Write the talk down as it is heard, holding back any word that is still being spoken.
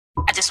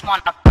I just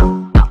wanna.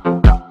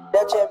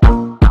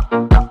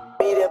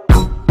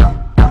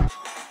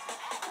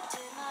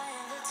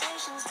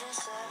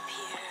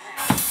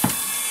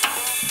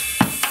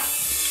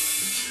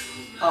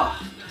 Oh,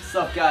 what's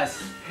up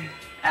guys?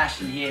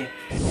 Ashton here.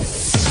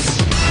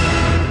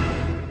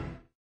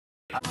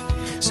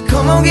 So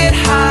come on, get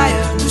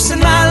higher, loosen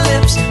my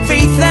lips,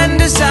 faith and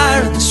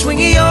desire in the swing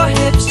of your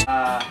hips.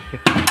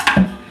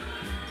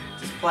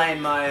 Just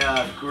playing my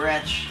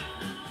Gretsch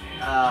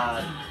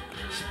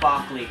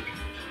Sparkly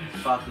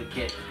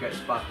kit, Gretsch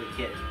Sparkly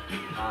kit.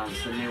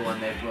 It's the new one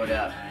they brought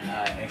out,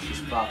 extra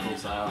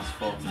sparkles I asked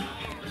for.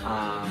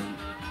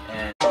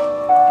 And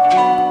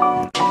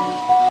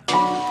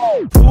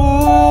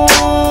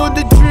Pull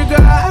the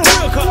trigger.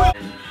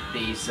 And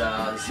these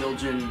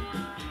Zildjian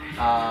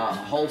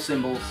hole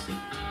cymbals,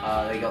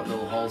 they got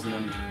little holes in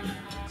them.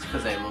 It's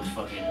because they look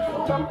fucking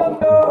cool.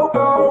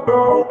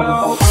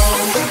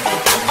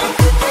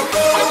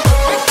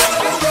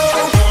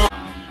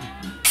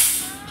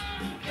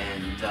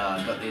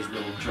 And got these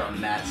little drum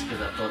mats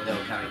because I thought they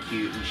were kind of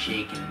cute and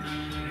chic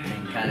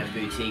and kind of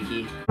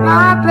boutiquey.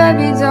 My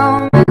baby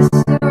don't mess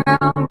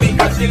around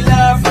Because you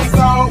love me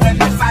so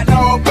and if I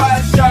know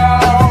but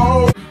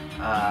show.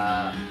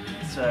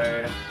 So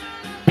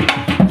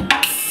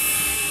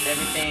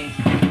everything,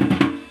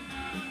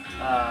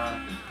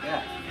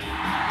 yeah.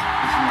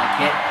 This is my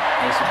kit,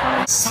 basically.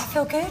 Does that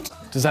feel good?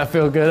 Does that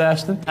feel good,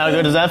 Ashton? How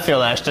good does that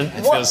feel, Ashton?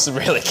 It feels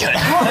really good.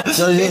 Does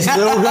it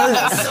feel good?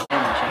 Checking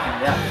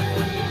it out.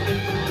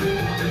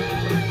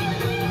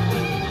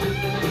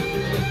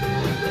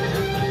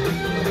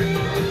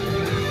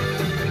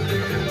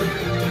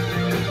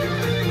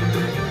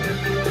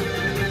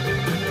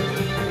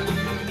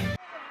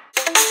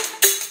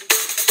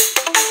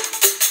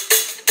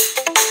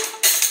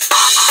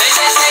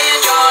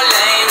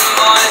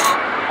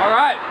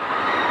 Alright.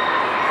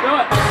 Do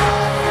it.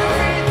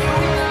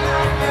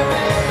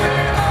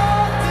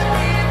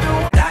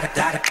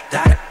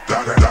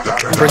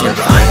 Bring it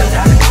fine.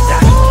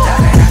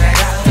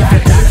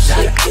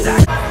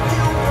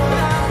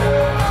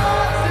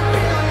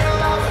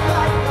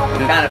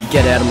 Kind of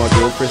Get out of my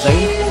grill for a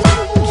second.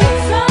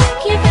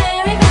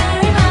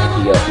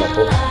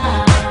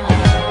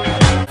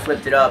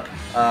 flipped it up.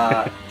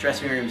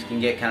 Dressing rooms can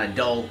get kind of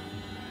dull,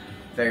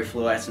 very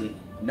fluorescent.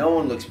 No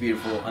one looks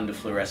beautiful under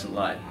fluorescent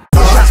light.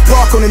 Shots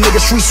bark on a nigga,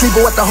 street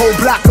sweeper with the whole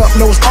block up,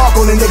 nose arc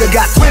on a nigga,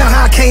 got twin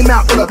how I came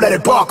out, pull up, let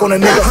it bark on a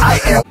nigga. I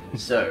am.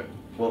 So,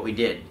 what we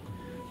did,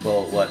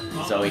 well, what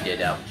Zoe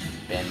did, our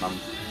band mum,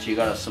 she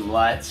got us some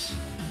lights,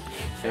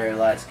 fairy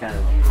lights, kind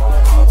of.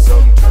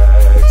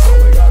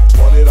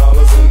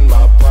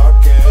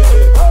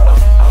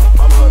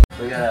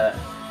 We got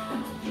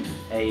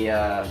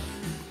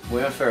we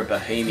went for a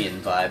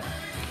bohemian vibe,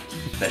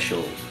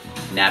 special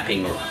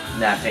napping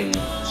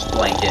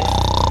blanket,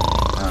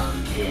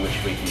 in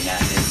which we can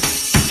nap in.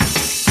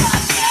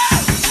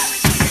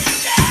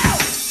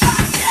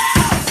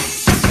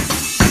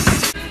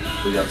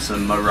 We got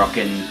some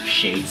Moroccan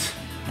sheets,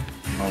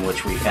 on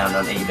which we found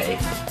on eBay.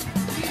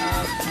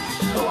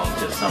 Belonged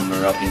to some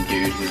Moroccan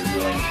dude who was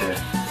willing to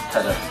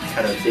cut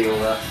a deal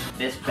with us.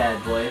 This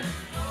bad boy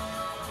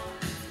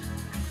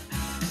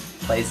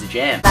plays the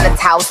jam. On the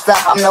house up,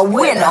 I'm the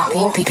winner.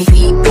 Beep, beep, beep,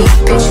 beep,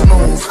 bitch,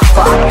 move.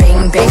 Fuck,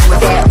 bang, bang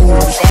with that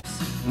ooze.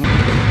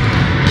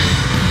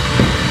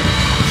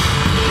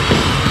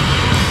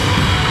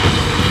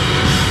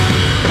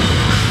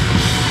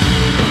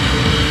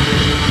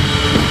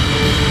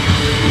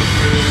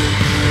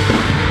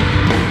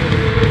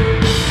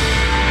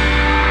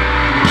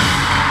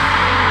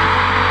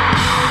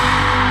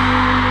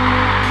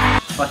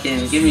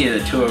 Fucking give me the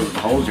tour of the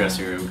whole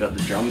dressing room. We've got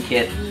the drum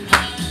kit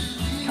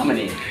coming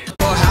in.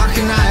 Well, how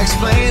can I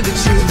explain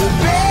that you're the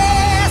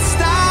best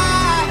I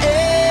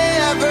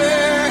ever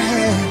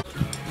had?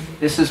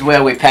 This is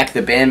where we pack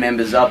the band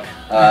members up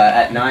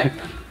at night.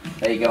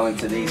 They go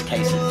into these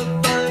cases.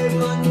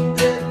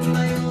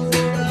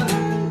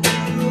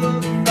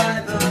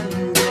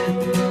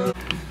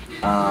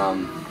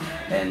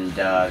 And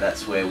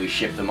that's where we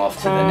ship them off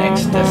to the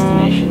next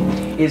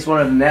destination. Here's one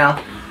of them now.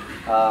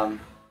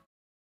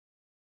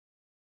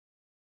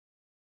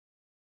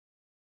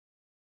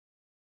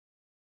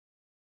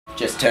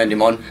 Just turned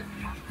him on.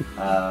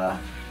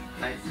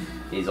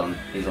 He's on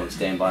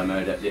standby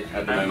mode at the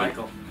moment.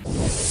 Michael.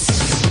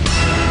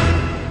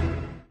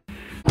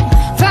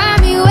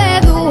 Find me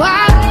where the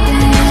wild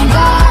things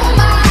are.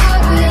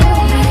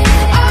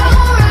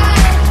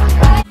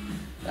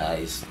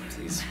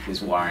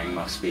 His wiring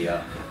must be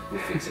we'll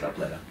fix it up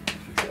later.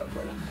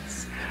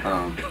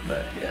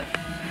 But yeah.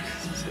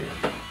 See.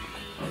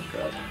 Oh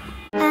god.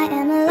 I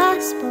am a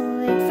lost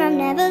boy from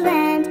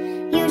Neverland,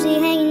 usually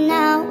hanging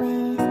out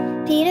with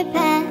Peter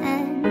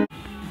Pan.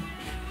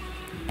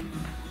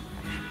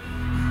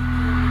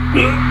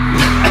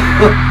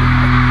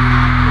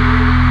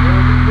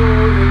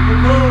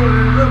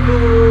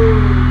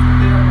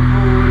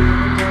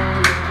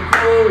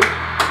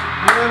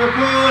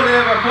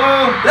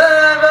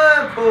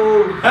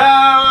 Liverpool.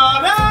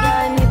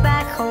 Drive me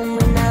back home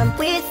when I'm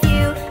with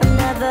you. I'm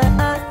never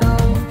alone.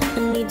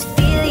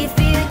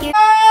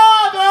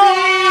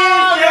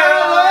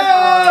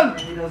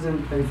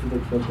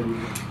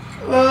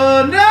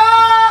 Oh no!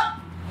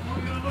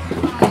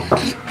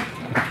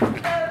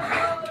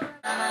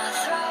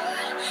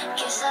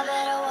 Guess I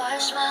better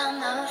wash my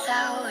mouth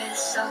out with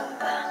soap.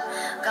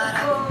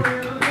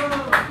 Gotta